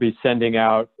will be sending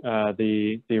out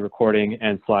the recording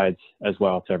and slides as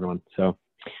well to everyone. So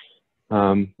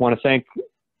want to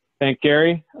thank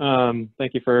Gary.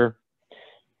 Thank you for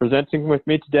presenting with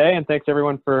me today, and thanks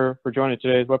everyone for joining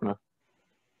today's webinar.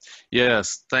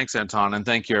 Yes, thanks, Anton, and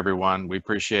thank you, everyone. We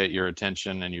appreciate your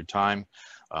attention and your time.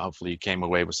 Hopefully you came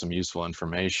away with some useful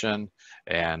information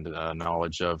and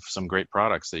knowledge of some great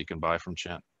products that you can buy from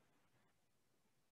Chint.